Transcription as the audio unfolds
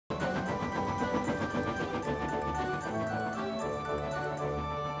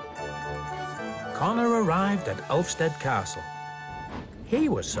Connor arrived at Ulfstead Castle. He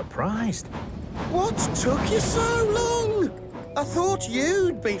was surprised. What took you so long? I thought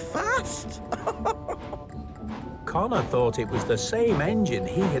you'd be fast. Connor thought it was the same engine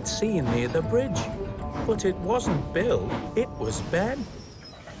he had seen near the bridge. But it wasn't Bill, it was Ben.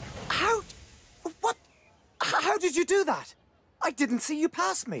 How did you do that? I didn't see you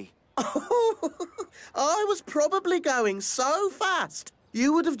pass me. I was probably going so fast,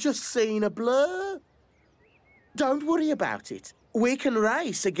 you would have just seen a blur. Don't worry about it. We can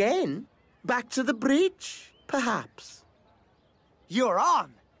race again. Back to the bridge, perhaps. You're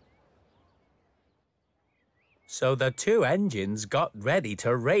on. So the two engines got ready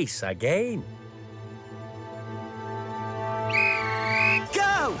to race again.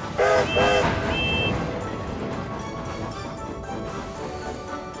 Go!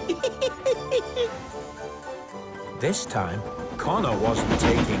 This time, Connor wasn't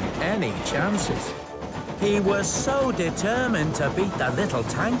taking any chances. He was so determined to beat the little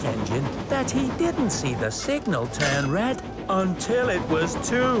tank engine that he didn't see the signal turn red until it was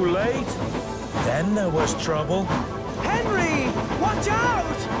too late. Then there was trouble. Henry! Watch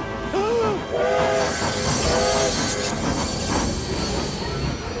out!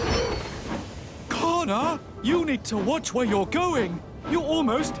 Connor, you need to watch where you're going. You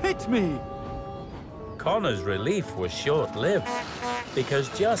almost hit me. Connor's relief was short-lived, because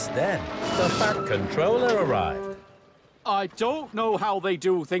just then, the Fat Controller arrived. I don't know how they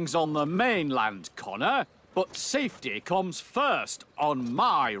do things on the mainland, Connor, but safety comes first on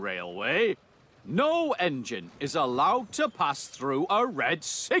my railway. No engine is allowed to pass through a red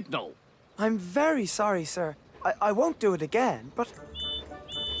signal. I'm very sorry, sir. I won't do it again, but...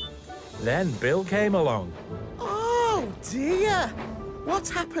 Then Bill came along. Oh, dear.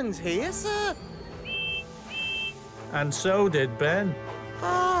 What's happened here, sir? And so did Ben.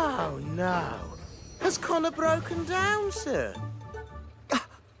 Oh, no. Has Connor broken down, sir?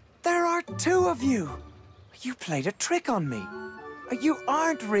 There are two of you. You played a trick on me. You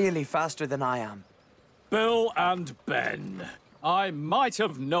aren't really faster than I am. Bill and Ben, I might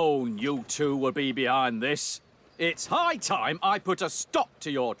have known you two would be behind this. It's high time I put a stop to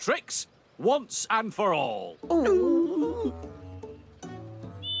your tricks once and for all. Ooh.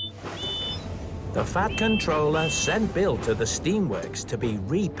 The Fat Controller sent Bill to the steamworks to be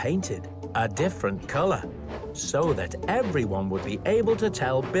repainted a different colour, so that everyone would be able to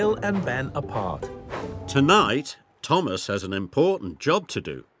tell Bill and Ben apart. Tonight, Thomas has an important job to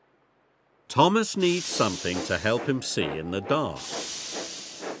do. Thomas needs something to help him see in the dark.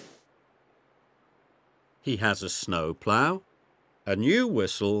 He has a snowplough, a new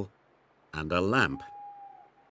whistle, and a lamp.